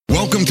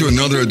Welcome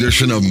to another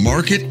edition of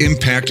Market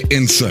Impact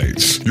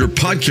Insights, your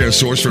podcast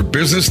source for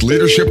business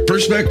leadership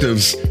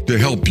perspectives to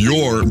help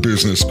your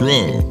business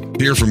grow.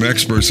 Hear from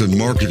experts in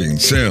marketing,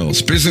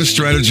 sales, business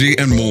strategy,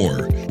 and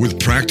more,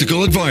 with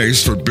practical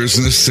advice for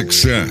business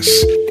success.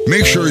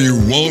 Make sure you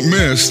won't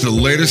miss the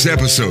latest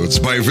episodes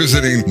by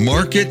visiting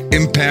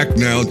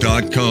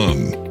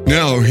marketimpactnow.com.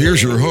 Now,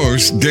 here's your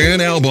host,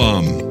 Dan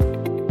Albaum.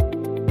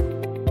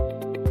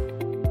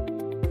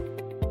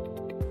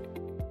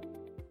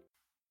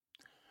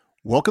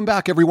 Welcome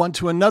back, everyone,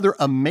 to another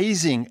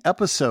amazing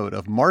episode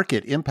of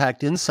Market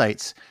Impact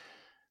Insights.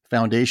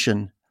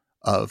 Foundation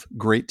of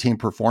great team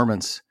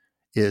performance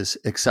is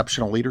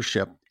exceptional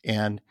leadership.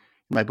 And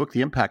in my book,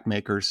 The Impact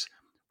Makers,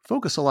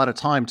 focus a lot of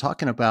time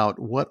talking about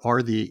what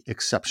are the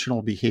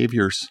exceptional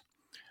behaviors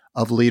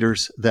of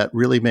leaders that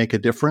really make a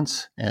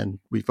difference. And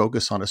we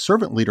focus on a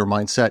servant leader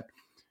mindset.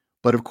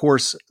 But of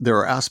course, there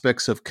are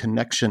aspects of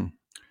connection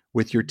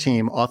with your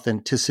team,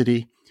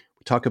 authenticity.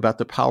 We talk about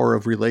the power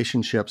of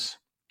relationships.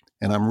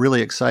 And I'm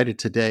really excited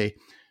today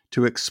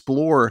to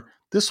explore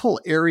this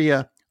whole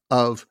area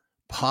of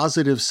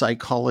positive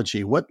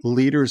psychology, what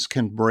leaders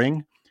can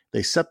bring.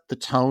 They set the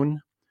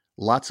tone.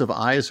 Lots of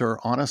eyes are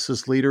on us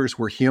as leaders.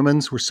 We're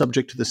humans. We're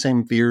subject to the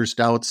same fears,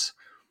 doubts,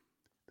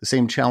 the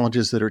same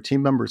challenges that our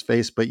team members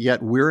face, but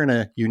yet we're in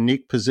a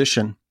unique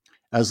position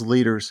as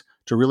leaders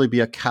to really be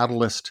a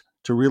catalyst,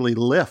 to really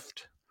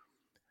lift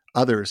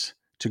others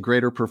to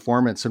greater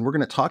performance. And we're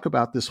going to talk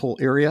about this whole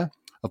area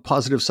of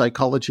positive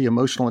psychology,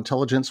 emotional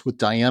intelligence with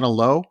Diana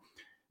Lowe.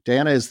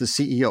 Diana is the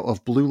CEO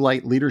of Blue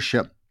Light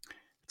Leadership.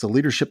 It's a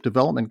leadership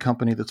development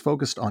company that's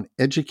focused on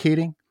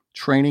educating,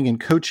 training, and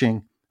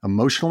coaching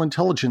emotional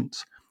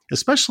intelligence,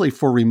 especially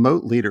for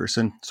remote leaders.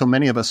 And so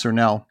many of us are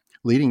now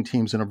leading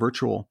teams in a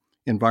virtual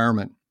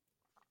environment.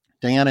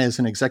 Diana is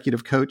an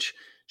executive coach.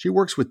 She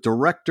works with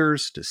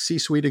directors to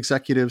C-suite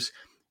executives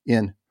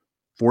in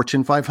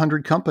Fortune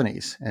 500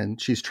 companies,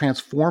 and she's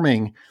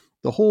transforming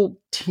the whole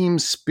team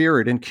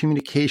spirit and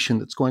communication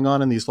that's going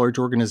on in these large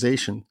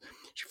organizations.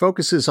 She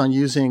focuses on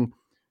using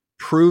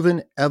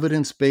proven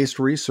evidence-based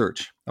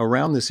research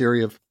around this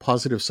area of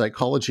positive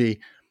psychology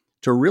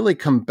to really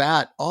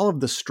combat all of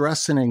the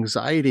stress and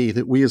anxiety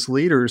that we as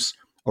leaders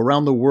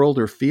around the world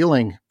are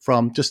feeling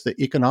from just the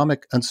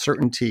economic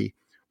uncertainty.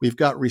 We've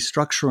got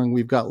restructuring,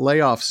 we've got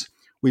layoffs,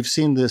 we've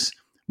seen this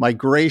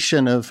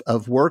migration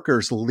of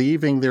workers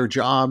leaving their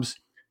jobs,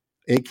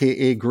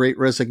 AKA great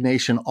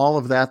resignation, all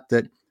of that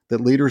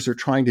leaders are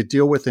trying to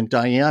deal with. And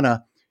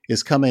Diana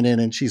is coming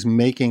in and she's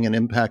making an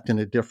impact and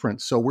a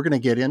difference. So we're going to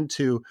get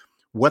into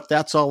what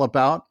that's all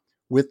about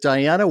with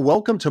Diana.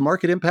 Welcome to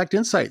Market Impact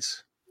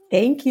Insights.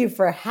 Thank you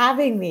for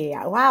having me.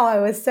 Wow,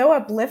 I was so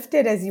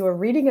uplifted as you were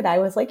reading it. I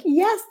was like,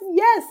 yes.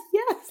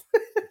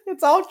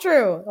 It's all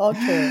true, all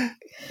true.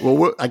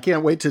 Well, I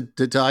can't wait to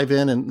dive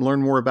in and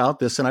learn more about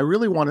this. And I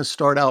really want to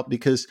start out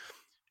because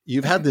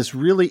you've had this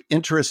really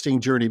interesting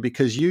journey,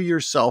 because you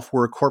yourself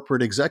were a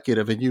corporate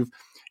executive and you've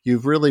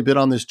really been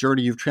on this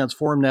journey. You've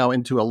transformed now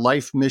into a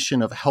life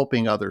mission of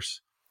helping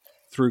others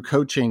through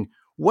coaching.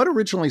 What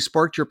originally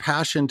sparked your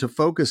passion to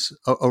focus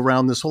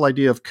around this whole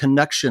idea of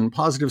connection,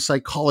 positive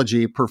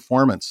psychology,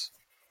 performance?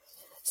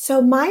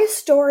 So my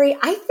story,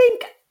 I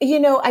think,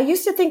 I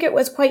used to think it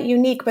was quite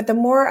unique, but the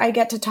more I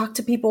get to talk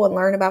to people and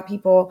learn about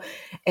people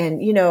and,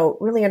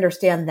 really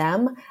understand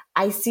them,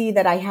 I see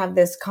that I have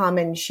this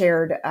common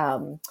shared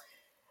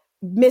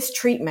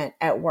mistreatment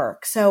at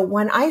work. So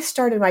when I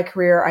started my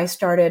career, I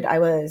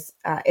was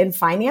in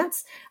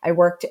finance. I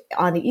worked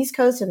on the East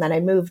Coast, and then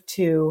I moved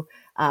to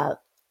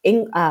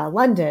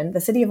London,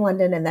 the city of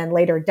London, and then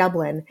later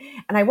Dublin.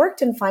 And I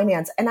worked in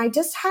finance, and I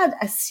just had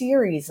a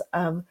series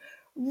of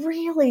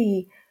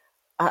really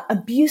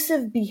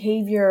abusive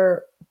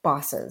behavior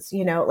bosses,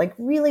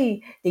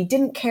 really, they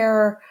didn't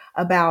care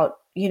about,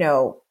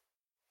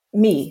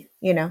 me,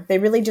 they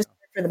really just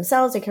for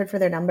themselves, they cared for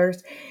their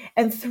numbers.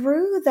 And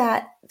through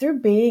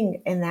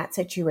being in that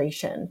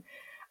situation,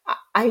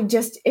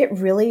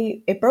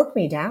 it broke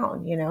me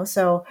down,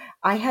 so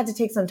I had to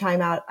take some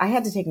time out. I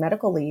had to take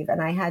medical leave,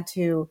 and I had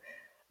to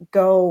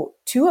go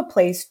to a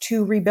place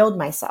to rebuild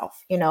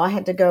myself. I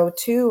had to go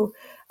to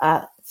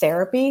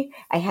therapy.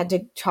 I had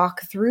to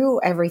talk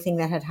through everything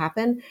that had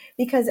happened,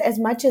 because as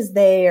much as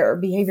their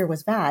behavior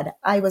was bad,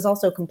 I was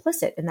also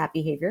complicit in that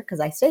behavior because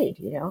I stayed,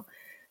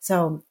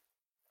 so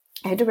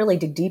I had to really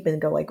dig deep and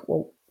go like,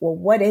 well,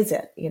 what is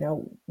it?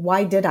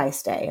 Why did I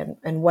stay?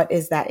 And what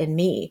is that in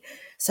me?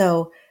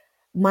 So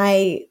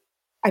I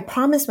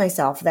promised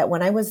myself that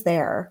when I was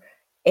there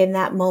in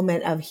that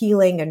moment of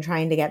healing and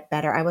trying to get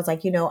better, I was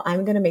like,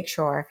 I'm going to make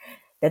sure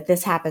that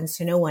this happens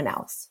to no one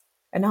else.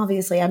 And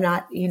obviously I'm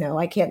not,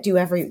 I can't do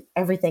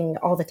everything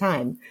all the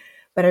time,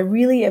 but I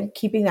really am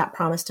keeping that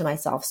promise to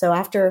myself. So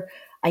after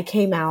I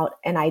came out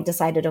and I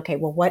decided, okay,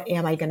 well, what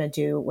am I going to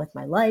do with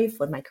my life,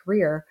 with my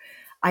career?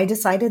 I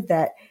decided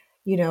that,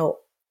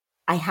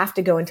 I have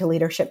to go into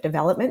leadership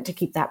development to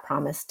keep that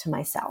promise to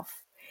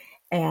myself.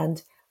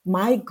 And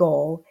my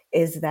goal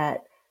is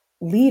that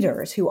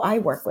leaders who I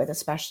work with,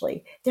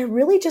 especially, they're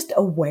really just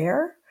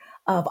aware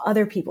of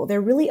other people.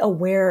 They're really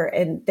aware,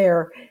 and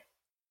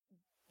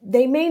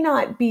they may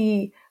not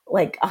be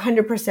like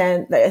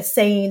 100% a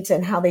saint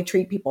and how they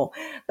treat people,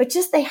 but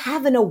just they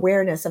have an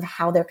awareness of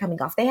how they're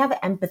coming off. They have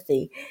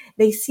empathy.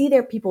 They see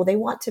their people. They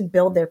want to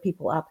build their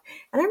people up.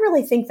 And I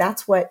really think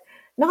that's what,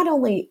 not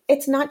only,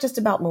 it's not just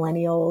about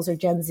millennials or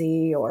Gen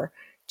Z or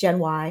Gen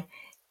Y.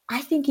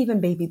 I think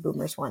even baby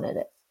boomers wanted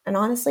it. And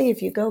honestly,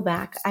 if you go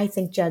back, I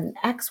think Gen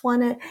X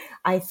wanted it.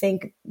 I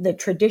think the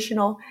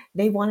traditional,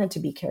 they wanted to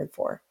be cared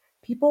for.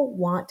 People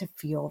want to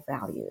feel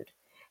valued.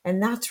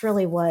 And that's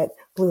really what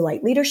Blue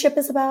Light Leadership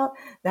is about.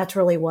 That's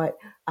really what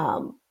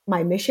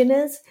my mission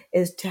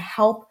is to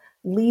help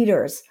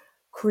leaders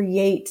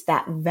create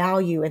that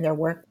value in their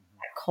work,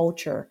 that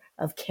culture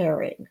of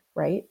caring,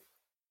 right?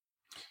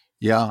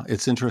 Yeah,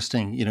 it's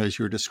interesting. As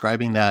you were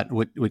describing that,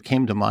 what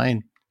came to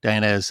mind,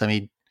 Diana, is,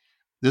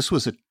 this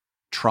was a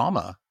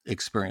trauma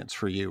experience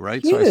for you,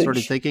 right? So I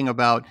started Huge. thinking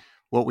about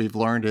what we've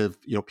learned of,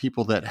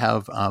 people that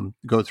have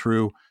go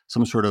through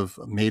some sort of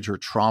major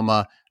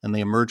trauma and they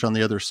emerge on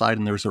the other side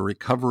and there's a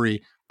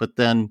recovery, but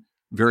then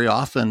very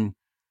often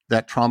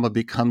that trauma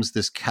becomes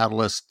this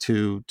catalyst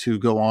to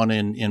go on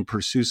and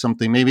pursue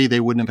something maybe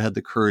they wouldn't have had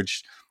the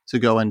courage to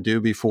go and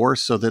do before,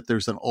 so that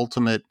there's an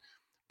ultimate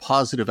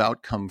positive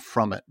outcome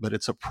from it. But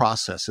it's a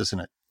process, isn't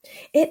it?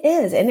 It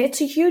is. And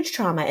it's a huge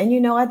trauma.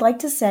 And, I'd like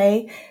to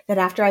say that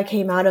after I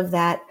came out of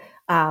that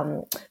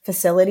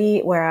facility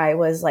where I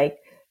was like,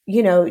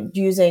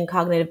 using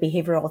cognitive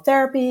behavioral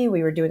therapy,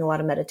 we were doing a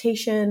lot of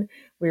meditation,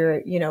 we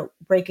were,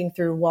 breaking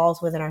through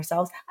walls within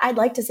ourselves. I'd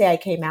like to say I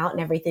came out and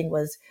everything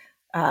was,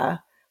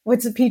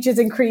 with the peaches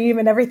and cream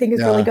and everything is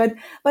really good.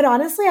 But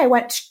honestly, I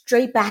went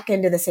straight back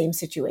into the same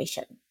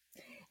situation.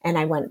 And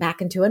I went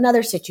back into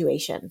another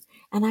situation.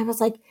 And I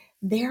was like,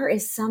 there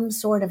is some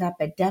sort of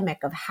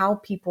epidemic of how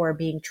people are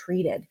being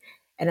treated.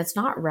 And it's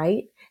not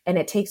right. And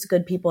it takes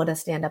good people to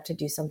stand up to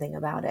do something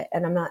about it.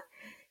 And I'm not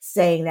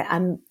saying that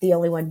I'm the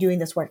only one doing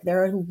this work.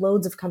 There are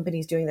loads of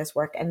companies doing this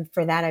work. And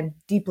for that, I'm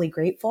deeply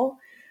grateful.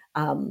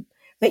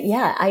 But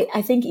yeah,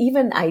 I think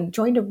even I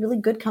joined a really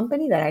good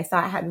company that I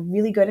thought had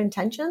really good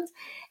intentions.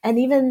 And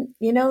even,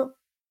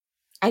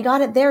 I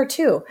got it there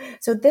too.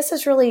 So this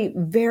is really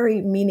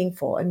very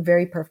meaningful and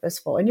very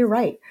purposeful. And you're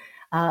right.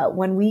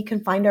 When we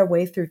can find our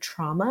way through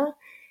trauma,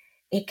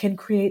 it can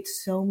create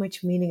so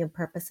much meaning and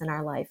purpose in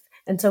our life.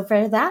 And so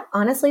for that,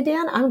 honestly,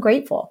 Dan, I'm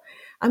grateful.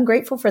 I'm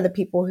grateful for the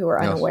people who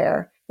are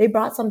unaware. They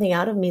brought something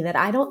out of me that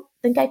I don't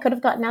think I could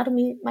have gotten out of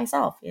me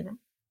myself,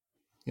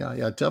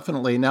 Yeah,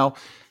 definitely. Now,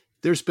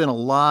 there's been a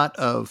lot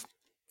of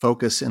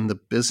focus in the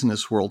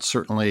business world,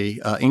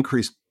 certainly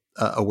increased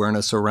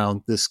awareness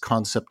around this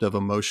concept of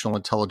emotional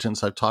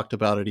intelligence. I've talked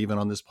about it even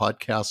on this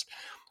podcast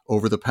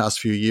over the past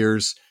few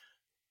years.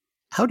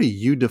 How do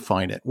you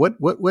define it?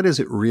 What is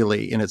it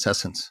really in its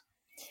essence?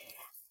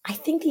 I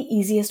think the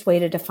easiest way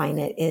to define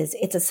it is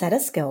it's a set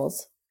of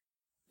skills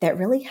that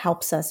really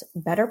helps us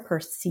better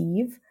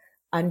perceive,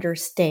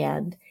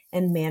 understand,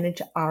 and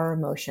manage our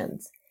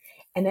emotions.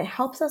 And it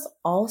helps us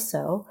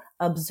also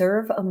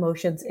observe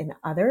emotions in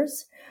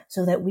others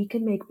so that we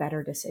can make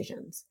better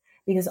decisions.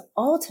 Because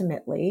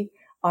ultimately,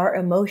 our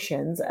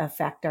emotions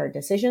affect our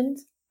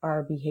decisions,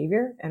 our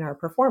behavior, and our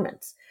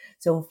performance.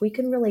 So if we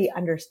can really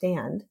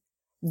understand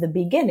the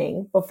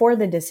beginning before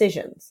the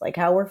decisions, like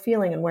how we're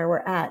feeling and where we're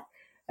at,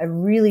 I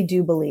really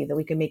do believe that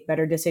we can make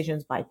better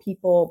decisions by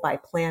people, by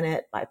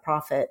planet, by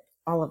profit,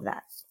 all of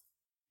that.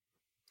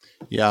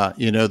 Yeah,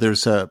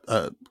 there's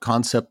a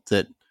concept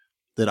that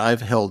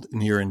I've held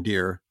near and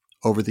dear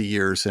over the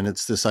years, and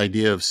it's this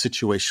idea of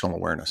situational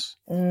awareness.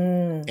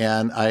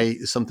 And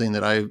something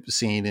that I've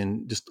seen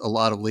in just a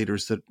lot of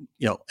leaders that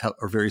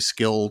are very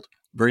skilled,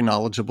 very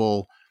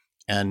knowledgeable,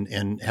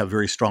 and have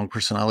very strong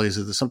personalities.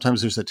 Is that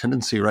sometimes there's a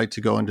tendency, right, to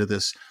go into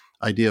this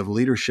idea of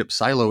leadership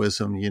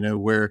siloism,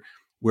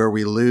 where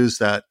we lose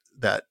that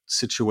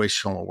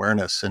situational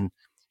awareness. And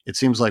it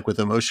seems like with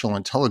emotional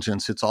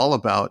intelligence, it's all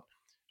about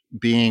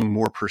being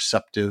more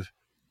perceptive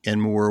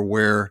and more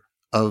aware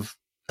of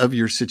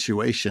your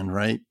situation,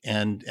 right?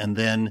 And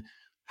then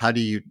how do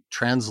you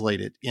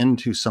translate it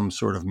into some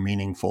sort of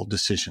meaningful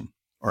decision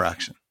or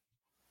action?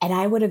 And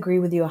I would agree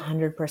with you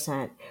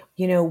 100%.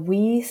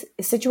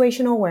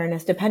 Situational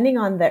awareness, depending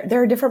on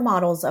there are different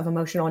models of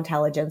emotional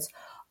intelligence,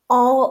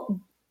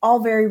 all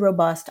very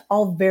robust,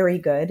 all very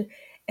good.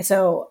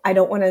 So I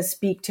don't want to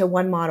speak to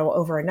one model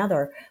over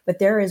another, but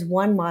there is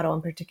one model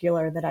in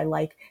particular that I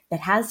like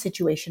that has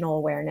situational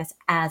awareness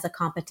as a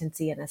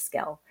competency and a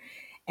skill.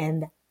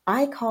 And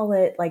I call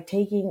it like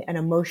taking an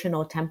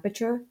emotional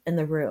temperature in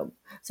the room.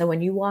 So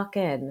when you walk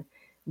in,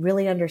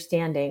 really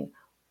understanding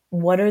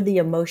what are the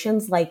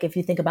emotions like if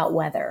you think about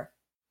weather,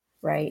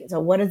 right? So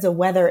what is the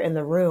weather in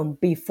the room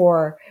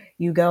before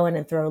you go in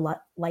and throw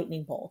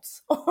lightning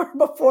bolts or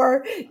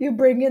before you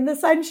bring in the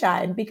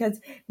sunshine, because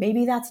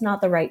maybe that's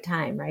not the right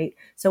time, right?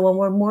 So when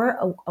we're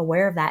more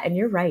aware of that, and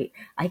you're right,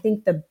 I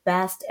think the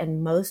best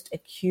and most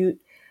acute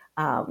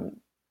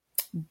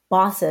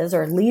bosses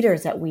or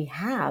leaders that we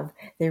have,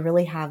 they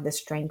really have the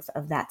strength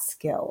of that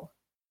skill.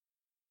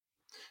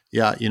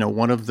 Yeah,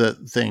 one of the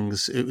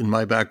things in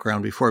my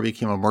background before I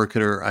became a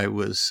marketer, I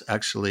was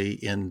actually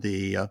in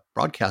the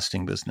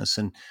broadcasting business.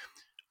 And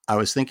I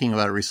was thinking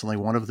about it recently.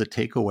 One of the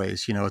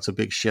takeaways, it's a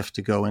big shift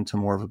to go into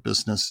more of a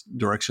business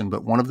direction.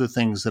 But one of the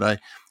things that I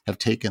have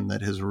taken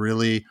that has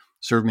really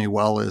served me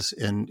well is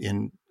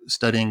in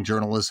studying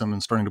journalism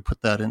and starting to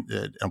put that in,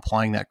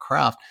 applying that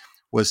craft,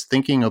 was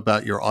thinking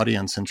about your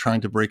audience and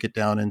trying to break it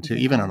down into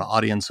even an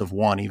audience of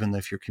one, even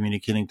if you're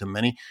communicating to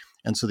many.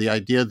 And so the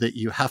idea that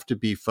you have to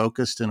be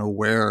focused and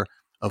aware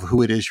of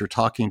who it is you're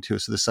talking to.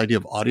 So this idea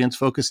of audience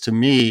focus to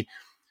me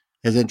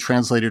has then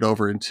translated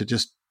over into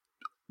just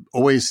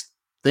always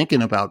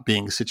thinking about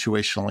being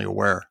situationally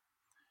aware,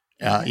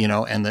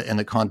 and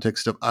the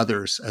context of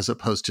others as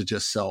opposed to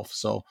just self.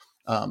 So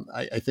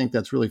I think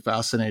that's really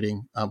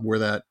fascinating where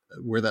that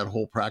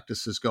whole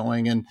practice is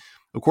going. And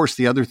of course,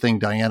 the other thing,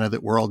 Diana,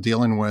 that we're all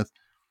dealing with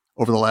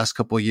over the last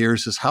couple of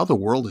years is how the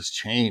world has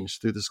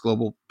changed through this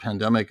global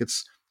pandemic.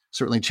 It's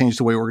certainly changed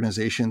the way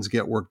organizations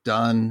get work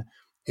done.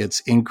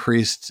 It's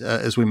increased,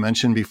 as we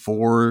mentioned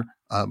before,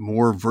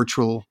 more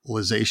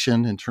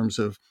virtualization in terms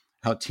of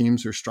how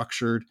teams are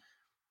structured.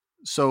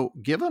 So,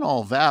 given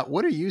all that,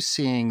 what are you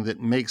seeing that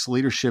makes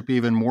leadership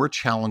even more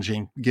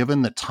challenging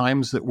given the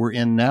times that we're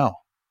in now?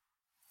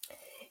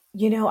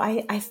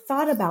 I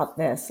thought about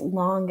this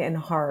long and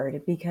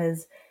hard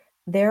because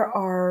there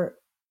are,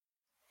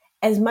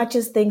 as much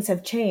as things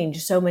have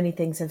changed, so many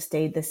things have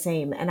stayed the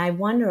same. And I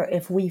wonder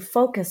if we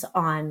focus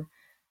on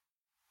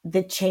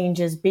the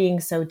changes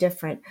being so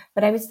different.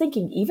 But I was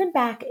thinking, even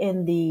back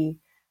in the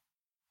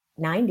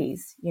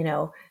 90s,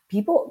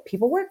 people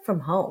work from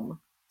home.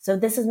 So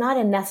this is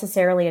not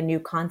necessarily a new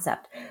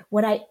concept.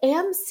 What I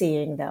am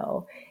seeing,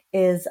 though,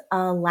 is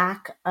a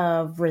lack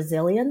of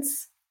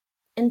resilience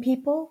in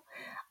people,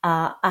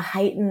 a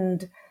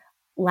heightened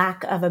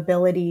lack of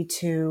ability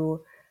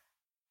to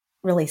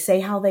really say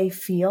how they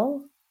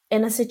feel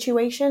in a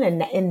situation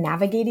and in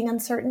navigating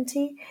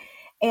uncertainty.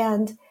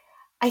 And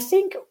I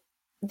think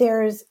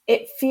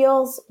it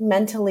feels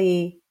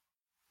mentally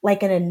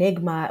like an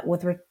enigma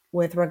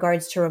with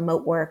regards to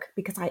remote work,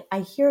 because I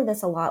hear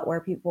this a lot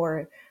where people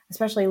are,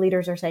 especially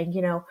leaders, are saying,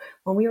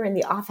 when we were in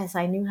the office,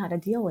 I knew how to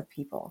deal with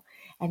people.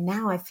 And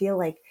now I feel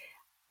like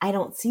I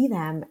don't see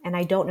them and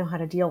I don't know how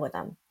to deal with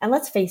them. And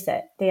let's face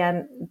it,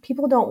 Dan,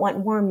 people don't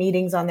want more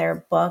meetings on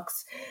their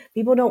books.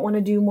 People don't want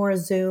to do more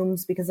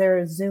Zooms because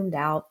they're zoomed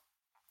out.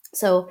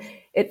 So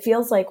it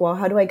feels like, well,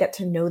 how do I get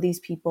to know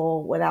these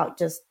people without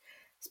just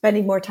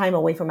spending more time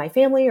away from my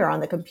family or on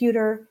the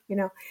computer,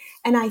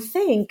 And I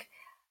think,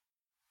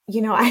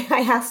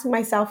 I asked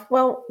myself,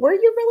 well, were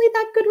you really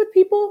that good with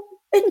people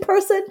in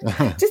person?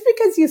 Just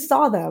because you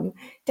saw them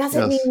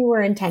doesn't mean you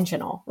were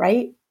intentional,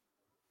 right?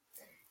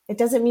 It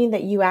doesn't mean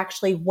that you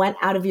actually went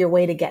out of your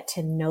way to get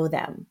to know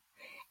them.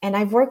 And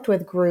I've worked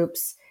with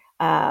groups,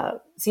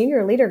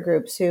 senior leader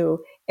groups,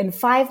 who in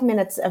 5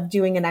 minutes of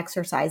doing an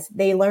exercise,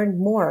 they learned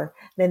more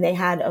than they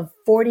had of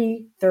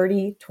 40,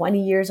 30,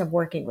 20 years of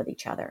working with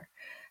each other.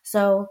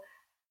 So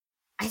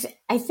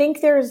I think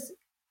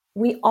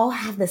we all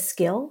have the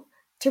skill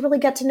to really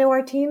get to know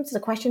our teams. The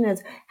question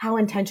is, how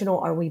intentional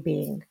are we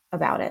being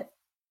about it?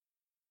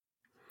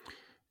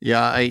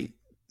 Yeah, I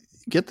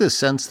get this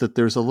sense that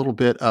there's a little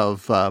bit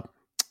of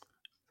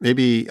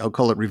maybe I'll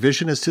call it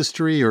revisionist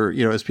history, or,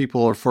 as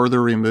people are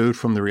further removed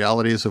from the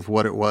realities of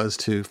what it was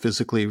to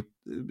physically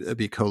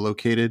be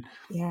co-located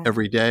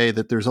every day,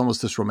 that there's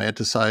almost this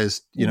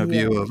romanticized,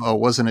 view of, oh,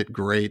 wasn't it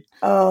great?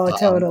 Oh,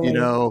 totally.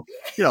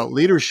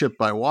 Leadership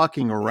by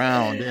walking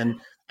around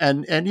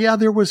and yeah,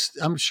 there was,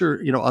 I'm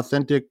sure,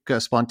 authentic,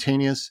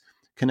 spontaneous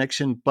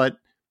connection, but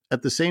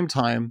at the same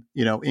time,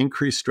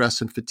 increased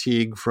stress and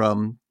fatigue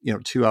from,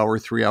 2-hour,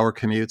 3-hour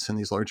commutes in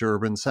these larger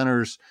urban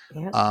centers.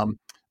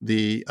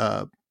 The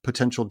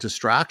potential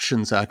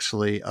distractions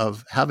actually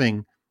of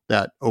having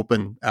that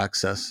open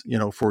access,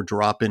 for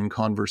drop-in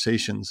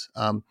conversations.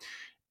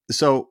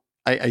 So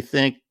I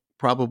think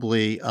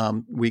probably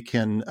we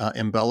can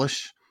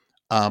embellish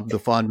the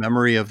fond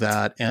memory of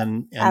that,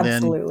 and then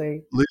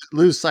Absolutely.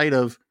 lose sight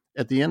of,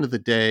 at the end of the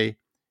day,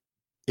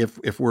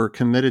 if we're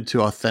committed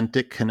to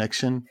authentic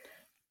connection,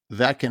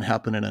 that can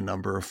happen in a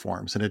number of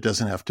forms, and it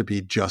doesn't have to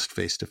be just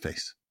face to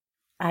face.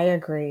 I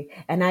agree.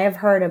 And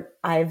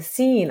I've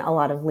seen a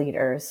lot of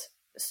leaders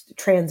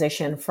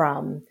transition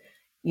from,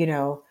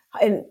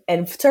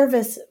 and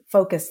service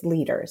focused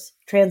leaders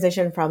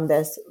transition from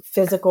this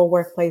physical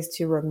workplace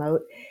to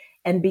remote.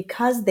 And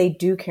because they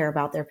do care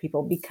about their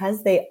people,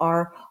 because they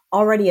are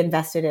already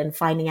invested in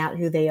finding out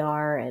who they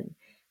are, and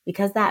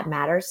because that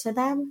matters to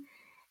them,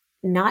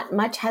 not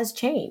much has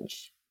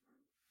changed.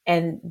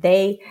 And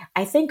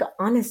I think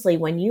honestly,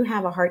 when you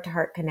have a heart to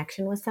heart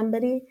connection with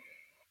somebody,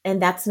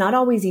 and that's not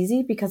always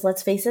easy because,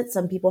 let's face it,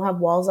 some people have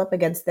walls up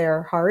against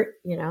their heart,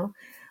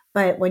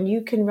 but when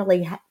you can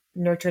really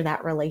nurture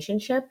that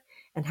relationship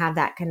and have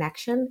that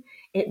connection,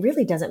 it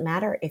really doesn't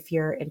matter if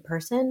you're in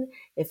person,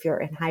 if you're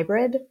in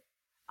hybrid.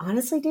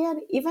 Honestly,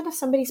 Dan, even if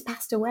somebody's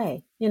passed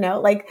away,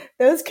 like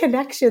those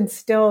connections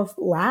still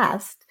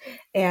last.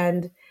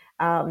 And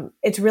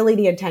it's really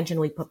the intention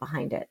we put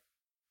behind it.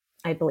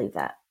 I believe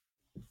that.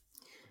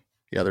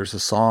 Yeah, there's a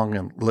song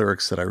and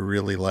lyrics that I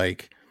really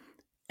like,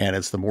 and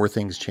it's the more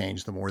things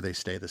change, the more they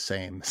stay the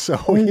same. So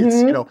it's,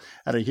 Mm-hmm.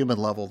 at a human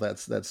level,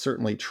 that's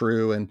certainly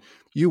true. And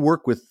you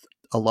work with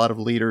a lot of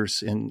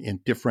leaders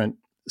in different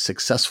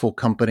successful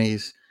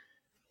companies.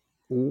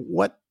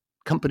 What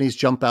companies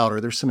jump out? Are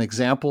there some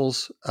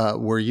examples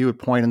where you would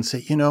point and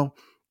say,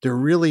 they're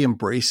really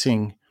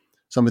embracing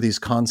some of these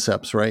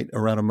concepts, right,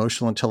 around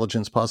emotional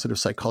intelligence, positive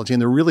psychology,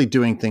 and they're really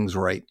doing things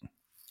right?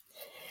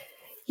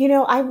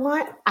 I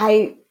want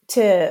I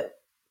to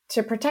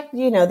protect,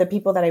 the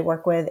people that I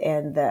work with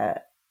and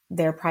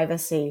their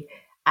privacy.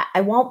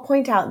 I won't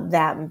point out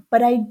them,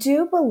 but I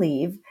do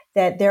believe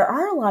that there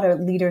are a lot of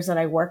leaders that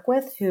I work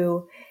with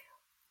who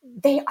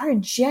they are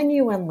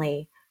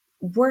genuinely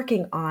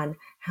working on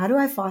how do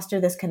I foster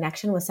this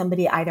connection with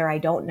somebody either I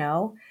don't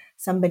know,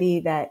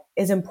 somebody that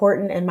is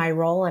important in my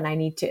role and I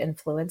need to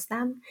influence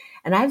them.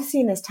 And I've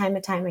seen this time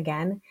and time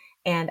again.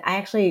 And I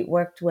actually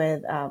worked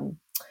with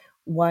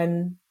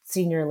one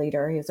senior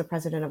leader. He was the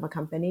president of a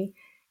company,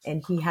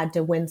 and he had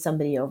to win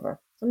somebody over,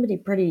 somebody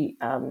pretty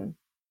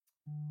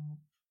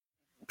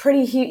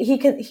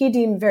he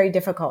deemed very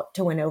difficult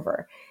to win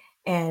over.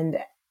 And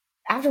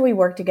after we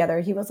worked together,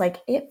 he was like,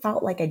 it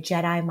felt like a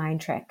Jedi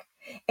mind trick.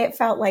 It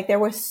felt like there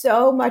was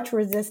so much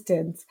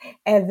resistance.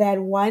 And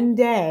then one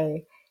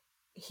day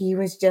he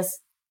was just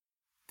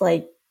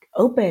like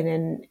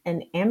open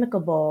and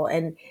amicable.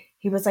 And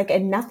he was like,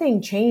 and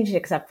nothing changed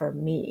except for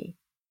me.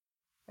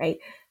 Right.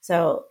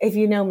 So if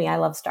you know me, I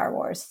love Star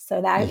Wars.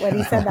 So that when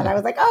he said that, I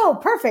was like, oh,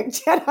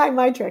 perfect. Jedi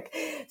mind trick.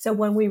 So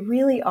when we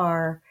really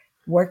are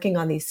working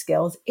on these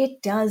skills,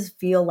 it does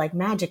feel like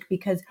magic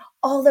because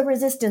all the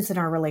resistance in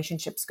our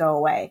relationships go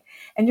away.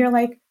 And you're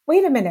like,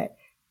 wait a minute,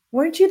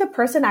 weren't you the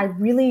person I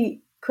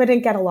really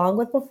couldn't get along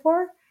with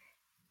before?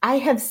 I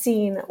have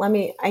seen,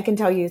 I can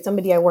tell you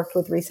somebody I worked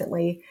with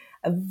recently,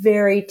 a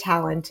very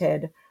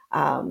talented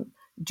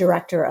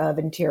director of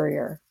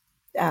interior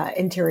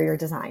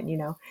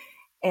design,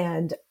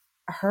 and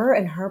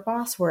her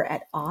boss were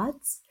at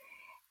odds.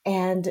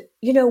 And,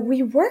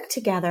 we worked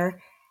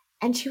together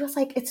and she was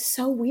like, it's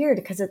so weird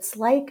because it's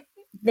like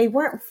they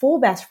weren't full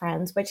best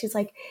friends, but she's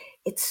like,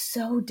 it's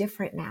so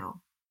different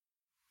now.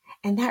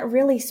 And that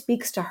really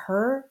speaks to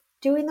her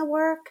doing the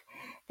work.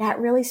 That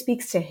really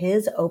speaks to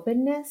his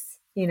openness,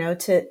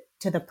 to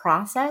the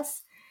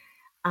process.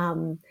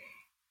 Um,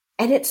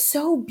 and it's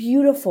so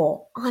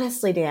beautiful,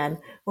 honestly, Dan,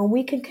 when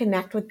we can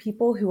connect with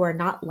people who are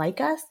not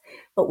like us,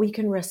 but we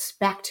can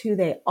respect who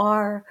they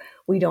are.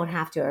 We don't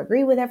have to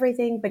agree with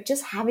everything, but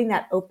just having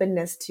that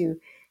openness to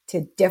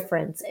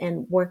difference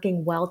and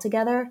working well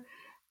together,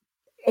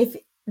 if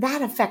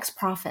that affects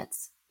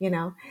profits,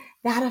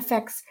 that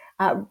affects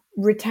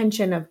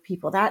retention of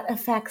people, that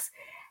affects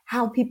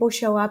how people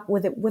show up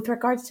with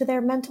regards to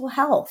their mental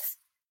health.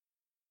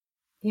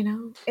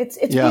 It's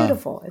Yeah.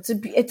 beautiful.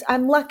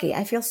 I'm lucky.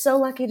 I feel so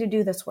lucky to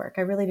do this work.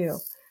 I really do.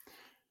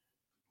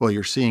 Well,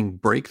 you're seeing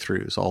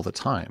breakthroughs all the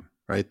time,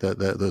 right?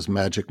 Those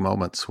magic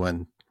moments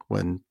when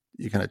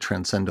you kind of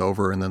transcend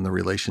over and then the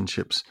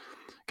relationships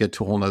get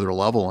to a whole nother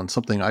level. And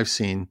something I've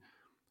seen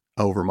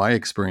over my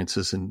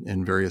experiences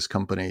in various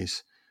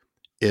companies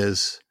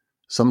is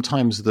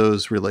sometimes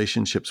those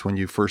relationships, when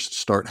you first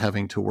start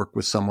having to work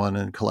with someone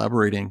and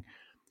collaborating,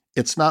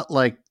 it's not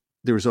like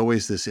there's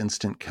always this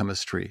instant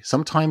chemistry.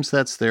 Sometimes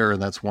that's there and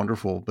that's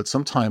wonderful, but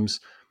sometimes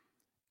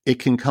it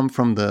can come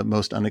from the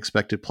most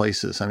unexpected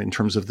places. I mean, in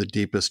terms of the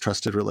deepest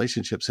trusted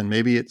relationships. And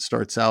maybe it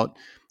starts out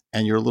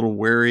and you're a little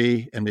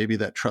wary and maybe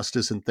that trust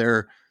isn't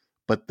there,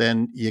 but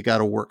then you got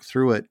to work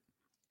through it.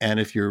 And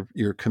if you're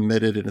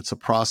committed and it's a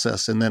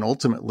process, and then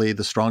ultimately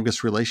the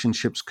strongest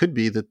relationships could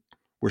be that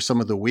were some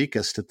of the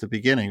weakest at the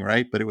beginning,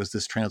 right? But it was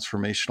this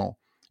transformational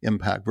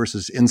impact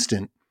versus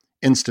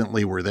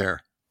instantly we're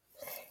there.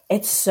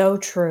 It's so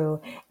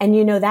true. And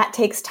that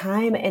takes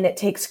time and it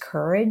takes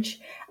courage.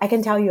 I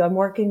can tell you, I'm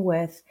working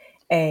with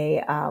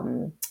a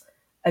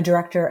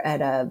director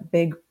at a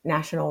big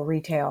national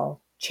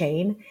retail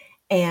chain.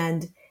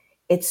 And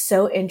it's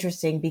so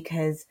interesting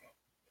because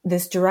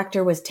this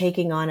director was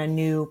taking on a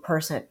new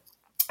person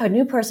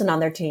on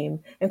their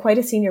team and quite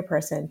a senior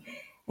person.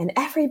 And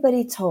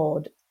everybody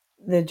told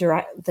the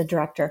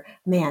director,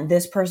 man,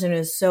 this person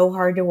is so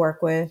hard to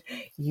work with.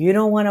 You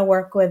don't want to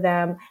work with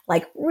them.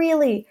 Like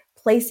really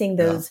placing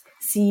Yeah. those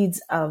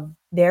seeds of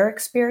their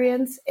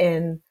experience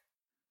in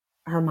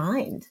her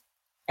mind.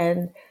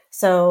 And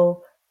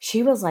so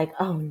she was like,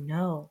 oh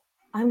no,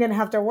 I'm going to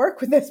have to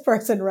work with this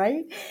person.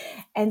 Right.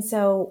 And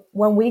so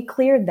when we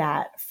cleared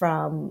that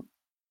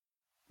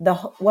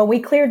when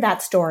we cleared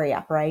that story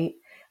up, right.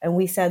 And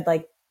we said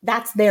like,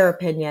 that's their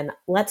opinion.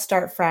 Let's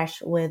start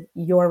fresh with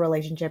your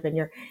relationship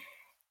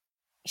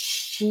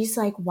she's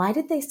like, why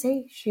did they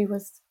say she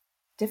was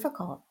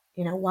difficult?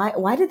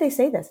 Why did they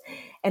say this?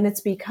 And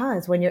it's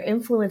because when you're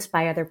influenced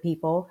by other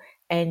people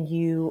and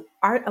you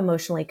aren't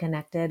emotionally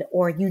connected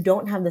or you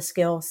don't have the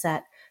skill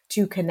set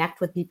to connect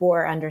with people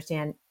or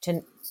understand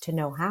to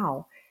know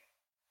how,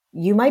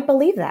 you might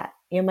believe that.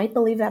 You might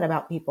believe that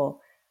about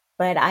people.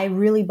 But I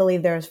really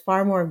believe there's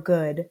far more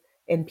good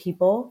in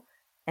people.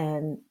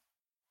 And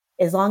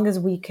as long as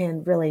we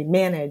can really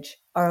manage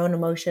our own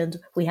emotions,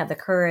 we have the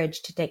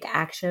courage to take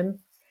action.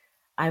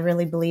 I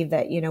really believe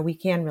that, we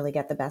can really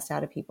get the best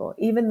out of people,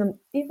 even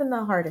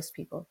the hardest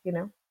people,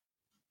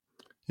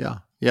 Yeah.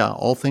 Yeah.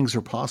 All things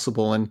are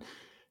possible. And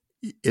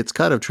it's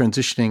kind of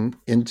transitioning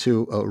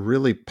into a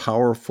really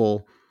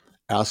powerful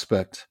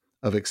aspect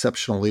of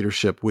exceptional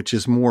leadership, which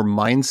is more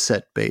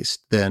mindset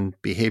based than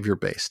behavior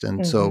based.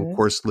 And so, of Mm-hmm.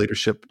 course,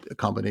 leadership, a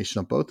combination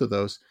of both of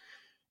those.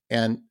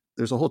 And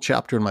there's a whole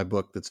chapter in my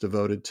book that's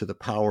devoted to the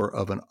power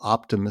of an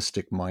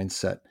optimistic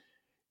mindset.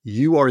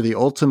 You are the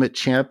ultimate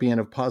champion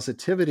of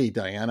positivity,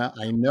 Diana.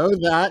 I know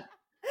that.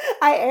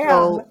 I am.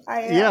 So,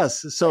 I am.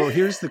 yes. So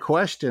here's the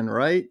question,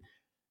 right?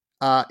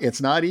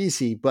 It's not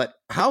easy, but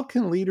how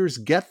can leaders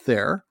get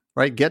there,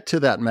 right? Get to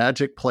that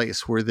magic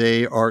place where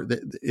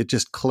it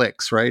just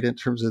clicks, right? In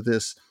terms of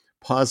this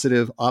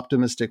positive,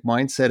 optimistic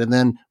mindset. And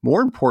then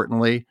more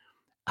importantly,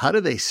 how do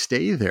they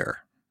stay there?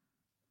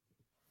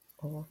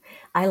 Oh,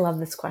 I love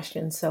this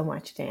question so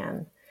much,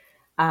 Dan.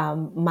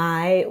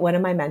 One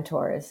of my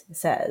mentors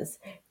says,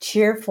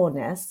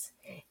 cheerfulness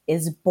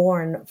is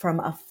born from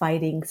a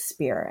fighting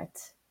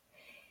spirit.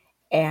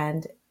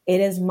 And it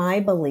is my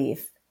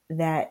belief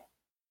that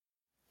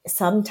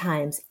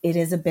sometimes it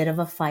is a bit of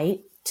a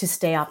fight to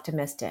stay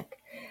optimistic.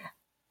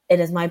 It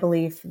is my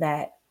belief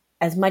that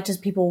as much as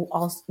people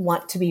also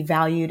want to be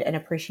valued and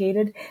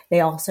appreciated, they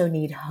also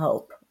need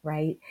hope,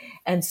 right?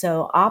 And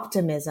so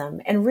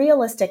optimism and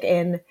realistic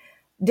in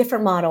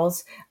different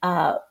models,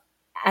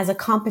 as a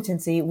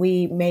competency,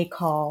 we may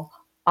call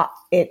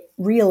it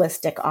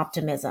realistic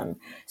optimism.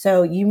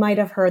 So you might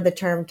have heard the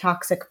term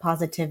toxic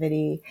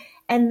positivity,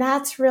 and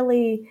that's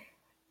really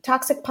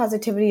toxic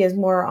positivity is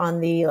more on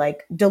the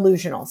like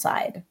delusional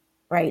side,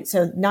 right?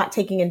 So not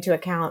taking into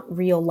account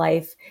real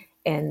life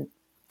and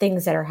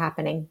things that are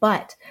happening.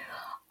 But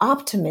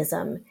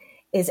optimism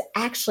is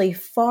actually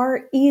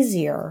far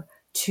easier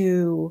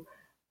to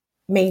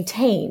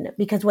maintain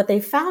because what they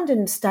found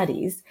in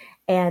studies,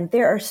 and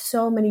there are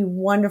so many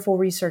wonderful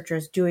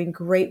researchers doing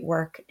great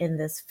work in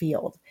this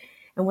field.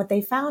 And what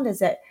they found is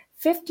that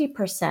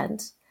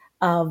 50%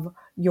 of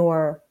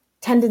your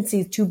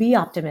tendency to be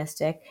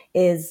optimistic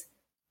is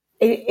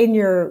in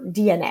your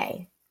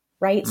DNA,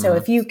 right? So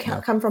if you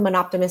Yeah. come from an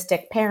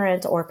optimistic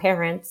parent or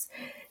parents,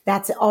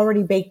 that's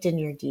already baked in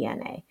your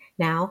DNA.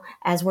 Now,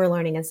 as we're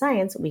learning in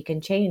science, we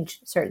can change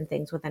certain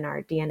things within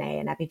our DNA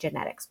and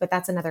epigenetics, but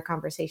that's another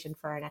conversation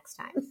for our next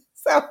time.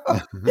 So,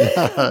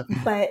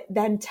 but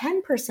then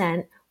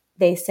 10%,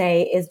 they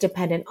say, is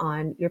dependent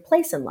on your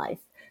place in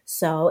life.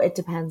 So it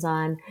depends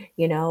on,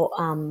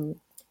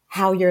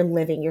 how you're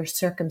living, your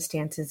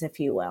circumstances, if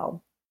you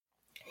will.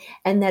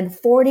 And then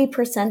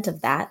 40%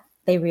 of that,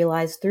 they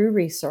realized through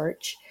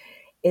research,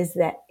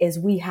 is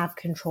we have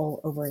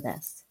control over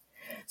this.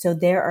 So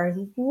there are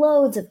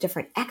loads of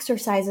different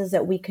exercises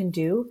that we can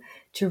do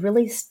to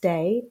really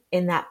stay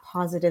in that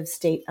positive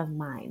state of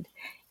mind.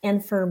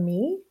 And for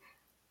me,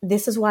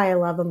 this is why I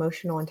love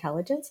emotional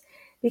intelligence,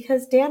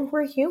 because Dan,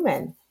 we're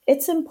human.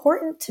 It's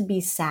important to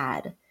be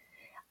sad.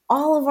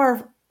 All of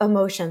our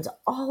emotions,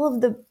 all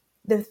of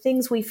the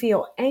things we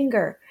feel,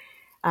 anger,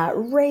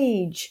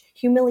 rage,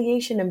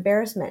 humiliation,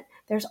 embarrassment,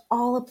 there's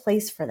all a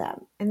place for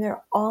them and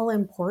they're all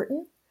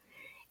important.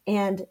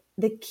 And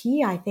the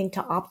key, I think,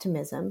 to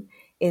optimism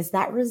is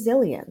that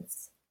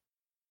resilience.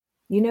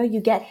 You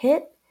get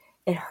hit,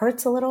 it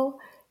hurts a little,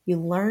 you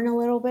learn a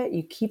little bit,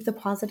 you keep the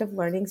positive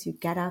learnings, you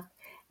get up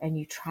and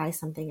you try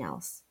something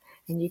else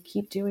and you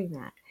keep doing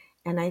that.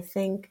 And I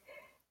think,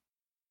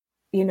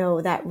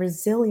 that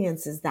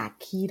resilience is that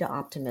key to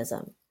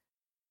optimism.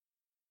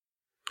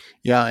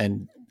 Yeah.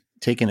 And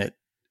taking it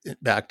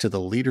back to the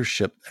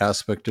leadership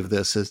aspect of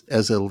this,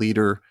 as a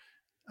leader,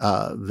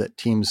 that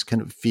teams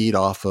kind of feed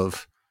off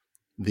of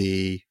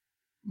the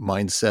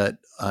mindset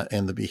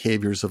and the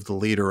behaviors of the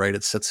leader, right?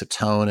 It sets a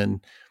tone,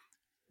 and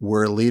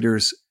where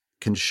leaders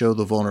can show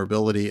the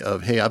vulnerability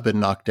of, hey, I've been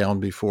knocked down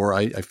before.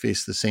 I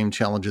face the same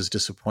challenges,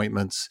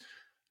 disappointments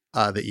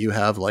that you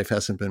have. Life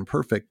hasn't been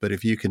perfect, but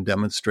if you can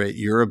demonstrate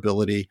your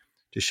ability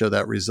to show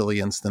that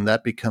resilience, then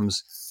that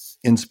becomes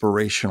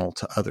inspirational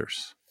to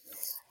others.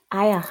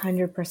 I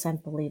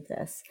 100% believe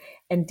this.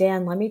 And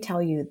Dan, let me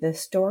tell you, the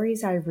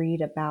stories I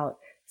read about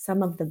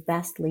some of the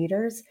best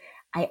leaders,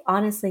 I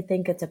honestly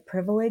think it's a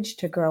privilege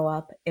to grow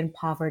up in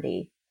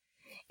poverty.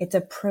 It's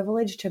a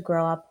privilege to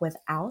grow up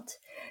without,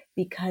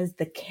 because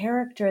the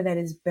character that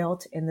is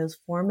built in those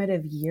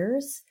formative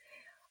years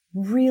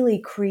really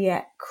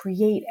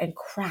create and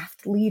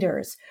craft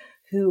leaders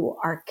who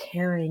are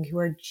caring, who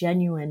are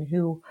genuine,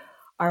 who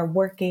are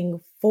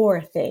working for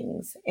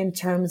things in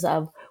terms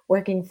of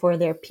working for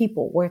their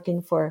people,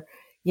 working for,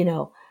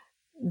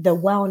 the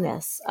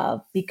wellness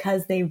of,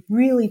 because they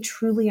really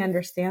truly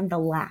understand the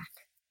lack.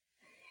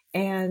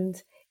 And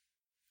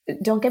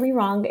don't get me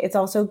wrong, it's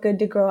also good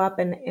to grow up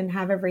and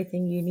have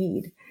everything you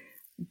need.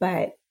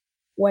 But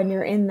when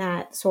you're in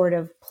that sort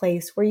of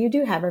place where you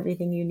do have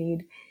everything you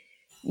need,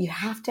 you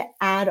have to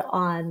add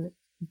on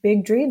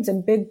big dreams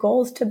and big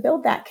goals to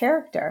build that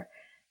character.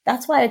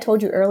 That's why I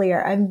told you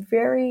earlier,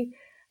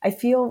 I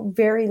feel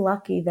very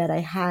lucky that I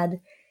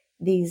had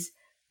these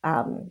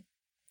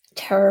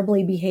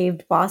terribly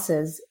behaved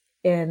bosses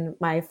in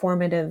my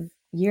formative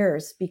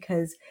years,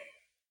 because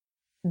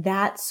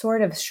that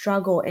sort of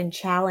struggle and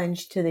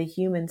challenge to the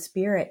human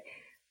spirit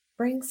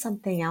brings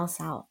something else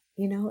out.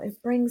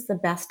 It brings the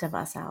best of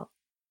us out.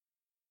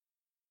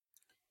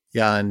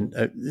 Yeah. And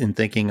in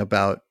thinking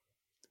about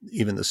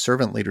even the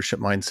servant leadership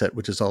mindset,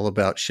 which is all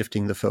about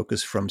shifting the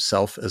focus from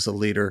self as a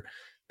leader,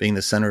 being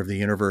the center of the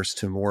universe,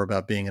 to more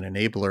about being an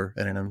enabler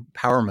and an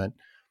empowerment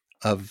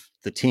of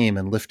the team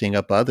and lifting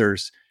up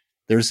others,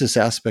 there's this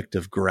aspect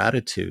of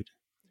gratitude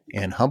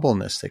and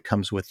humbleness that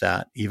comes with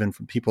that, even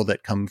from people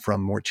that come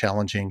from more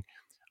challenging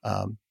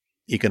um,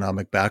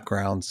 economic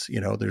backgrounds.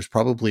 There's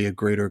probably a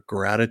greater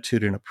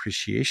gratitude and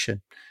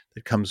appreciation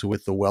that comes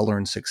with the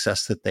well-earned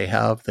success that they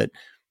have, that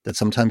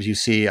sometimes you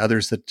see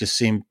others that just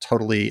seem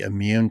totally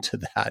immune to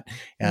that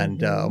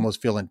and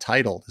almost feel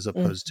entitled, as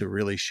opposed to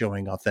really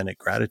showing authentic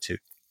gratitude.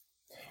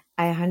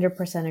 I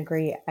 100%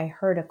 agree. I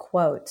heard a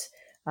quote.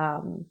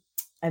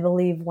 I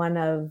believe one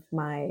of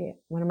my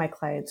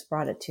clients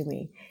brought it to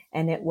me,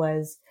 and it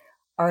was,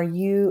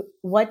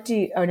 what do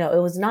you, oh no, it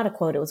was not a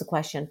quote. It was a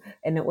question.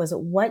 And it was,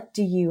 what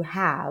do you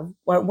have,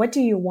 or what do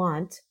you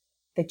want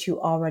that you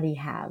already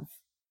have?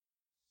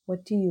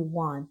 What do you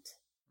want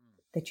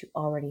that you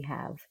already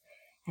have?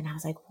 And I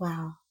was like,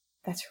 wow,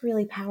 that's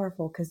really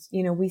powerful. Cause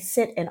we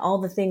sit in all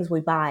the things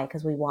we buy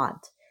because we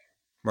want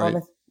Right.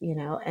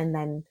 and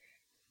then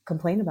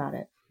complain about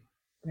it.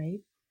 Right.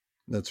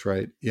 That's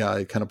right. Yeah.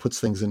 It kind of puts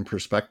things in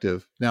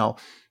perspective. Now,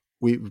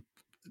 we've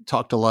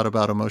talked a lot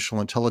about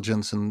emotional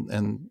intelligence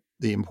and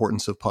the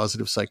importance of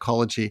positive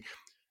psychology.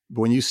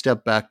 But when you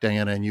step back,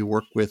 Diana, and you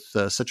work with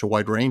such a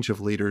wide range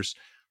of leaders,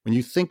 when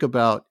you think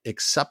about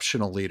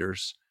exceptional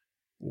leaders,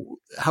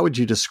 how would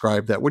you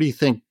describe that? What do you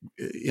think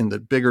in the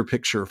bigger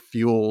picture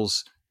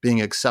fuels being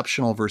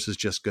exceptional versus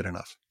just good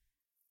enough?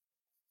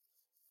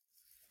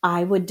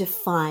 I would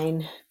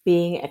define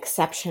being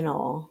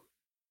exceptional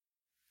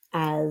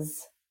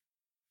as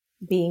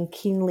being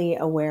keenly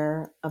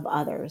aware of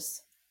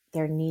others,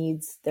 their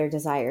needs, their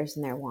desires,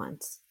 and their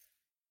wants.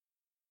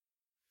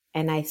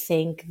 And I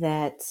think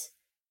that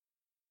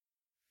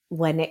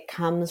when it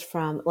comes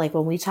from, like,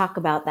 when we talk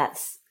about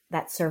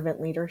that servant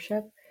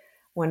leadership,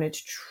 when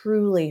it's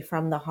truly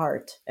from the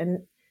heart,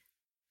 and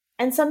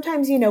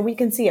sometimes, we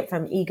can see it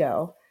from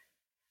ego.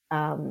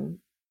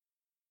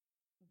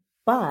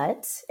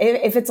 But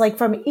if it's like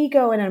from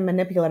ego in a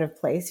manipulative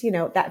place,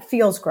 that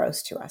feels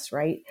gross to us,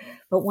 right?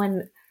 But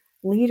when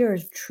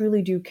leaders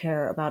truly do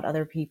care about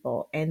other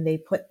people and they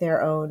put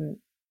their own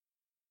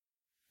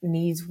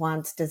needs,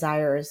 wants,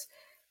 desires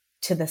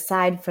to the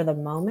side for the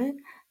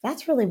moment,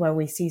 that's really where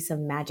we see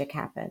some magic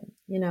happen.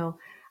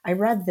 I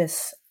read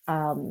this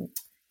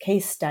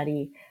case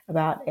study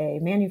about a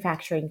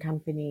manufacturing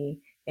company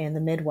in the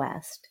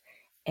Midwest,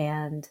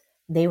 and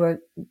they were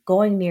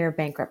going near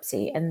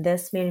bankruptcy, and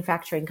this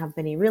manufacturing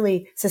company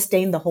really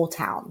sustained the whole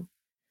town.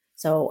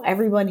 So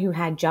everyone who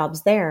had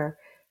jobs there,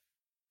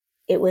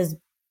 it was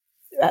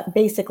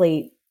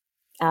basically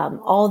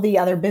all the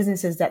other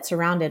businesses that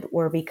surrounded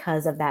were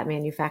because of that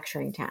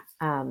manufacturing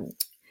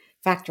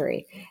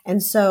factory.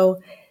 And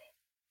so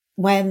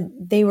when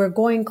they were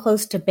going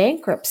close to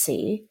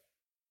bankruptcy,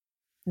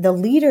 the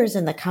leaders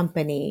in the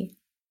company,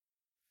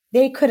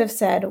 they could have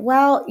said,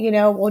 well,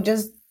 we'll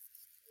just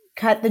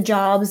cut the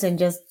jobs and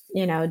just,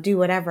 do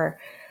whatever.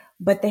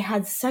 But they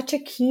had such a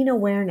keen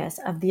awareness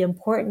of the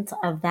importance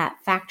of that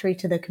factory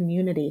to the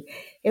community.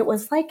 It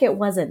was like it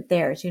wasn't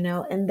theirs,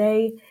 and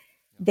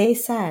they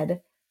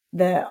said,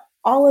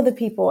 all of the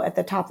people at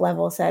the top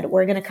level said,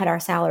 we're going to cut our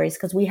salaries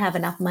because we have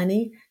enough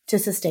money to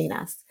sustain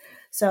us.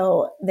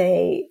 So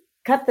they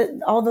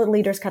all the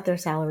leaders cut their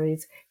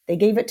salaries. They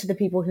gave it to the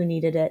people who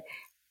needed it.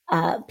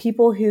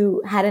 People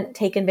who hadn't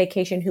taken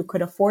vacation, who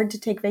could afford to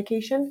take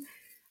vacation,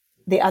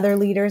 the other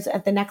leaders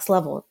at the next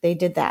level, they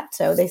did that.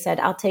 So they said,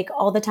 I'll take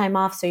all the time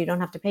off so you don't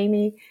have to pay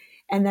me.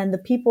 And then the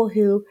people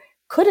who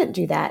couldn't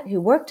do that,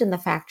 who worked in the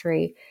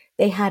factory,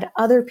 they had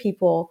other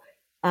people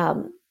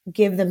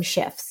give them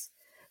shifts.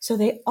 So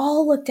they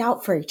all looked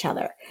out for each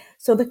other.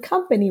 So the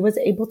company was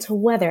able to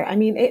weather. I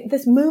mean,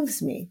 this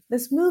moves me.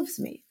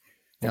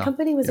 The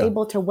company was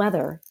able to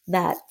weather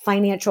that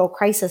financial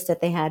crisis that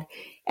they had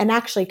and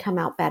actually come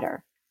out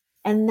better.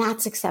 And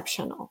that's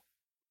exceptional.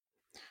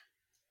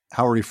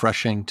 How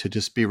refreshing to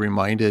just be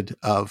reminded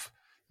of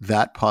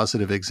that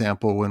positive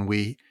example when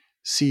we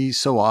see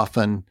so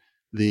often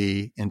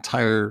the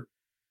entire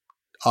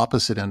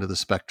opposite end of the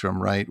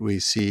spectrum, right? We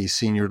see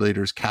senior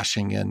leaders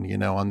cashing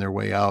in, on their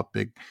way out,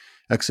 big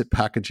exit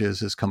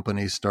packages as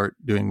companies start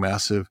doing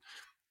massive,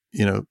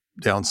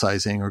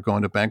 downsizing or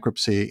going to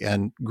bankruptcy.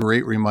 And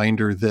great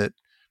reminder that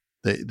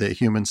the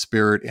human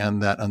spirit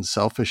and that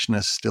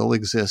unselfishness still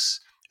exists,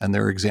 and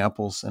there are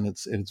examples, and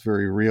it's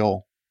very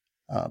real,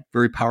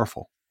 very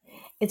powerful.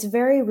 It's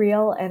very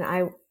real, and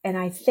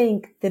I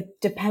think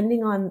that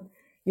depending on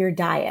your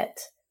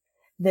diet,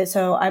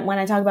 when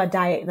I talk about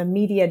diet, the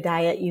media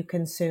diet you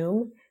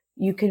consume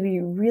you could be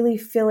really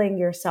filling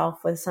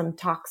yourself with some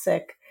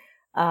toxic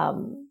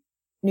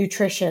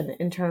nutrition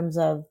in terms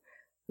of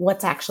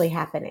what's actually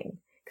happening.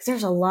 Because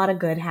there's a lot of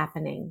good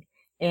happening,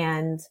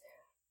 and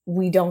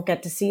we don't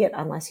get to see it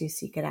unless you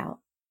seek it out.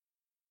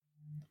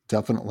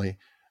 Definitely.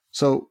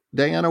 So,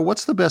 Diana,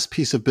 what's the best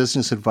piece of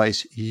business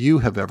advice you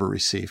have ever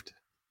received?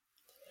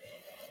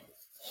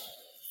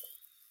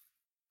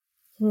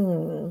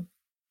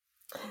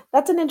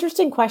 That's an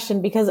interesting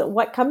question, because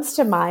what comes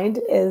to mind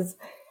is,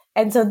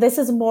 and so this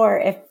is more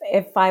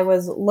if I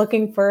was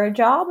looking for a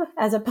job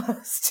as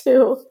opposed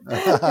to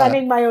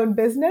running my own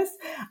business.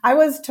 I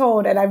was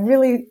told, and I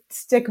really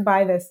stick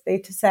by this,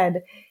 they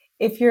said,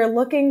 if you're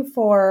looking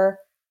for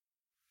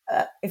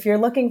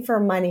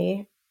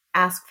money,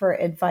 ask for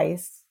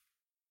advice.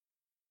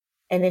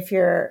 And if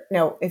you're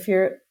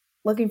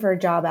looking for a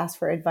job, ask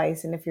for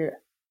advice. And if you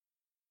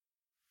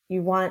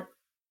want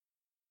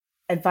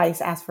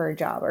advice, ask for a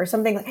job, or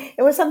something.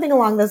 It was something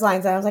along those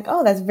lines. And I was like,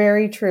 oh, that's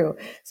very true.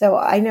 So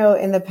I know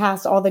in the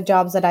past, all the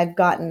jobs that I've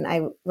gotten,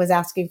 I was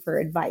asking for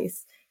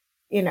advice,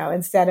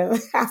 instead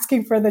of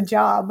asking for the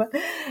job.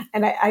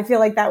 And I feel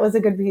like that was a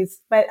good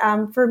piece. But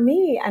for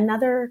me,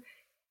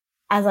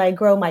 as I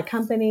grow my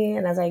company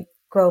and as I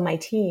grow my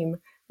team,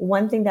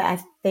 one thing that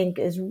I think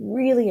is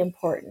really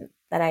important,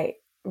 that I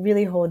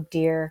really hold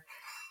dear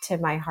to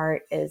my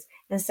heart, is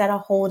instead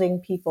of holding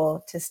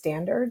people to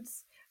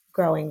standards,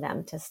 growing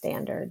them to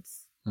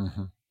standards.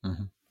 Mm-hmm,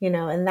 mm-hmm.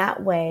 And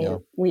that way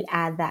we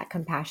add that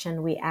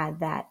compassion, we add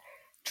that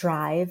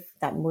drive,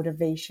 that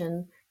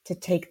motivation to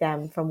take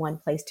them from one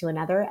place to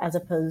another, as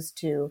opposed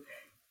to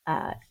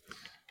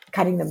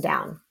cutting them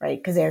down, right?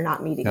 Because they're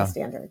not meeting a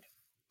standard.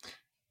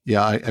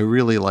 Yeah, I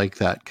really like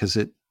that, because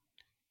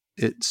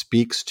it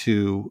speaks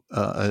to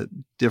a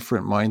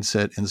different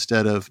mindset.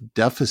 Instead of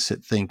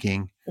deficit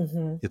thinking,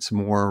 it's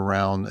more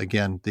around,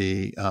 again,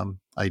 the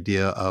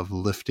idea of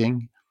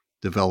lifting,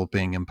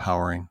 developing,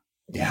 empowering.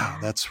 Yeah,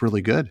 that's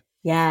really good.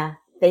 Yeah,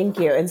 thank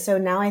you. And so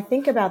now I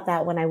think about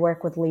that when I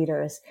work with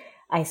leaders.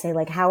 I say,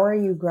 like, how are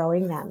you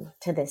growing them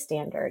to this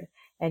standard?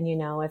 And,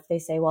 if they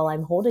say, well,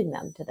 I'm holding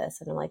them to this.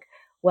 And I'm like,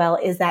 well,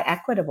 is that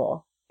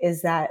equitable?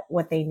 Is that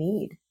what they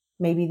need?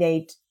 Maybe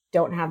they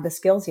don't have the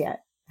skills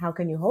yet. How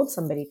can you hold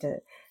somebody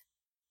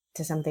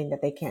to something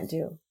that they can't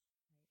do?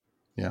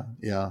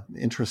 Yeah.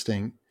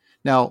 Interesting.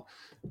 Now,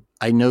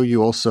 I know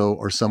you also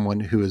are someone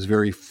who is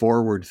very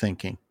forward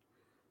thinking,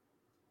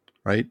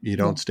 right? You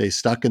don't stay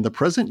stuck in the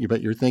present,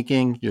 but you're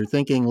thinking,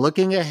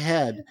 looking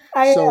ahead.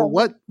 So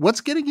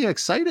what's getting you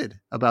excited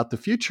about the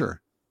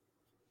future?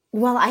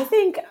 Well, I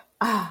think,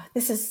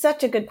 this is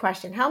such a good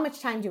question. How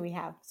much time do we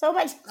have? So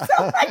much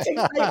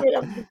excitement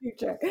of the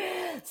future.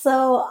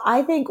 So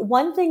I think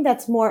one thing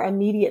that's more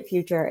immediate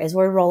future is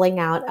we're rolling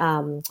out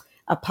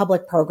a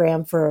public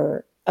program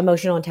for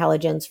emotional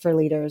intelligence for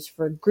leaders,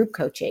 for group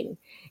coaching.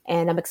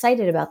 And I'm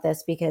excited about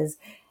this because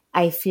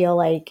I feel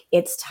like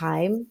it's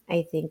time.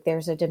 I think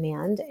there's a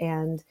demand,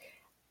 and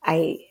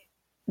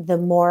the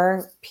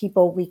more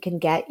people we can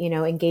get,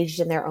 engaged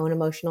in their own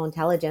emotional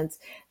intelligence,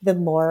 the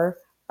more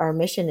our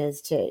mission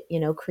is to,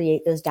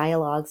 create those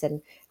dialogues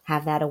and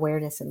have that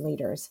awareness in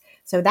leaders.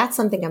 So that's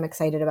something I'm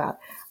excited about.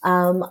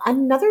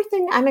 Another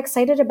thing I'm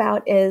excited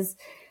about is,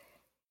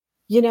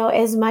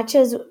 as much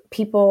as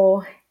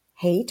people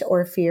hate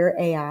or fear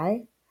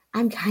AI,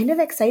 I'm kind of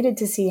excited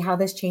to see how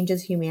this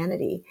changes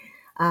humanity.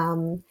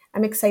 I'm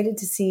excited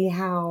to see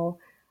how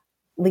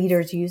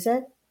leaders use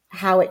it,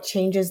 how it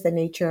changes the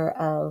nature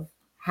of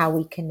how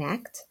we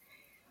connect.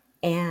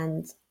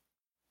 And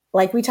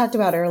like we talked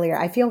about earlier,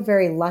 I feel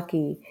very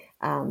lucky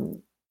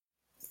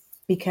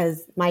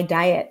because my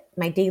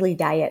daily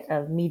diet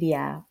of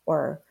media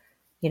or,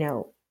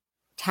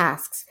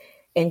 tasks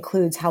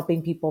includes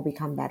helping people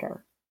become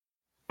better.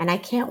 And I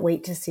can't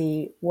wait to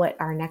see what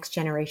our next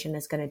generation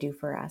is going to do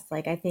for us.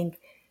 Like, I think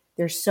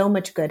there's so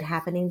much good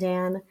happening,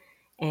 Dan,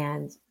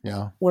 and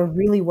we're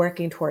really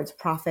working towards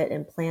profit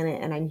and planet.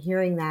 And I'm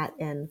hearing that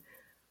in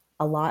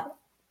a lot,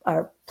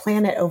 or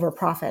planet over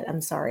profit.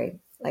 I'm sorry.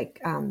 Like,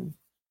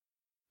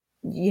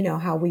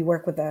 how we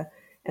work with the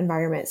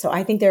environment. So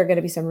I think there are going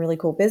to be some really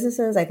cool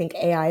businesses. I think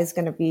AI is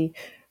going to be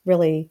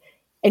really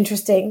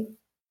interesting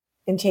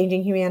in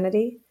changing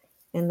humanity.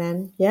 And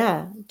then,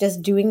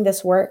 just doing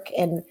this work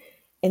in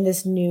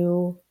this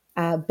new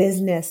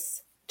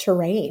business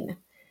terrain.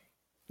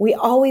 We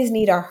always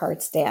need our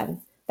hearts,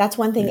 Dan. That's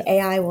one thing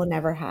AI will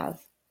never have.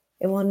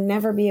 It will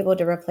never be able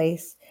to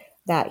replace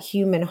that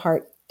human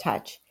heart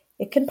touch.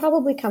 It can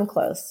probably come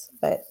close,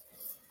 but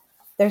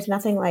there's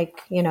nothing like,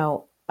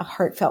 a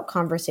heartfelt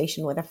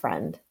conversation with a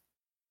friend.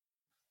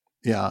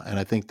 Yeah. And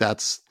I think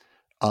that's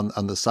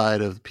on the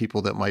side of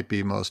people that might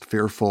be most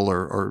fearful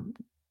or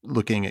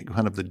looking at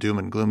kind of the doom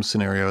and gloom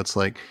scenario. It's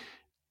like,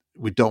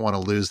 we don't want to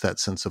lose that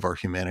sense of our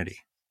humanity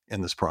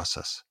in this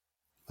process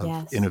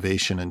of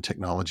innovation and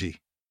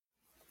technology.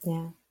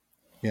 And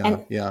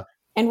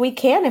we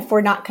can, if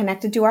we're not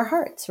connected to our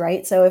hearts,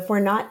 right? So if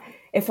we're not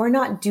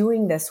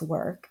doing this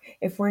work,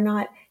 if we're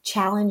not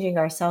challenging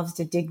ourselves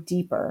to dig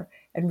deeper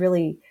and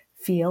really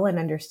feel and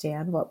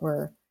understand what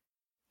we're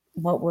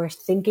what we're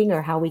thinking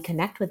or how we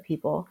connect with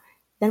people,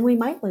 then we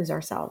might lose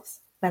ourselves.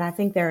 But I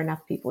think there are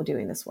enough people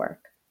doing this work.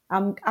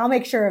 I'll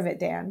make sure of it,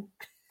 Dan.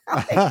 I'll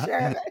make sure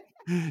of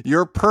it.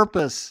 Your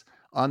purpose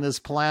on this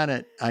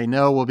planet, I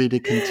know, will be to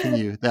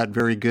continue that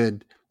very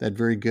good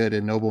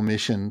and noble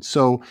mission.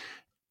 So,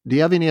 do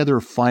you have any other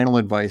final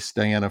advice,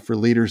 Diana, for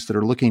leaders that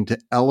are looking to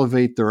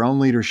elevate their own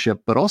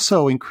leadership, but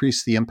also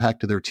increase the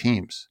impact of their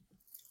teams?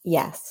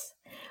 Yes.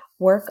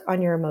 Work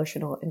on your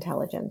emotional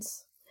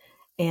intelligence.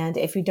 And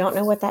if you don't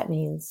know what that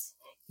means,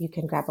 you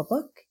can grab a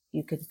book,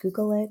 you can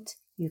Google it,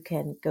 you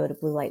can go to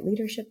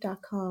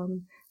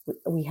bluelightleadership.com.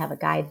 We have a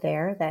guide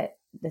there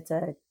that's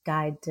a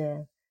guide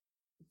to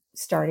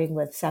starting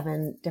with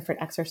 7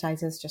 different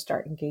exercises to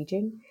start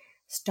engaging.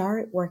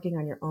 Start working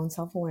on your own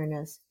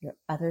self-awareness, your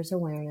others'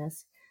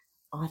 awareness,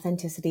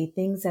 authenticity,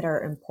 things that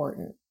are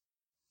important.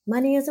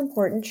 Money is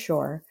important,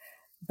 sure,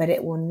 but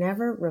it will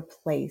never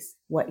replace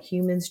what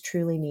humans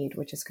truly need,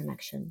 which is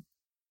connection.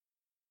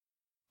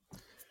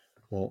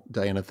 Well,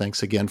 Diana,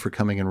 thanks again for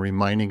coming and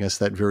reminding us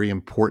that very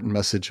important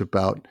message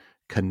about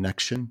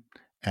connection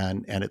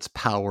and its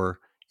power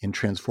in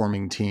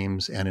transforming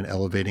teams and in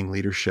elevating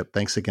leadership.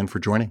 Thanks again for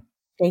joining.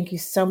 Thank you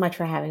so much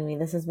for having me.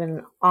 This has been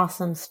an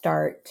awesome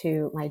start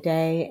to my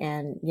day.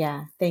 And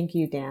yeah, thank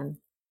you, Dan.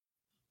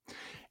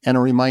 And a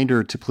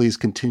reminder to please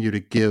continue to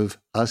give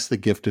us the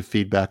gift of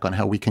feedback on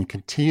how we can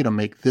continue to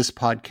make this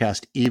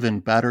podcast even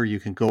better.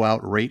 You can go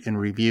out, rate, and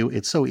review.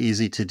 It's so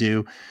easy to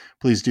do.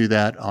 Please do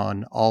that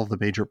on all the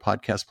major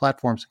podcast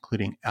platforms,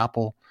 including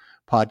Apple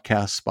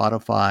Podcasts,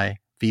 Spotify.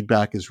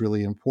 Feedback is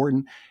really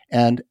important.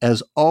 And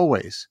as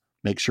always,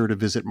 make sure to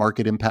visit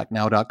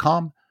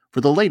marketimpactnow.com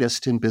for the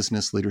latest in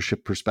business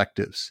leadership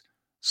perspectives.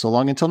 So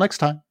long until next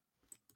time.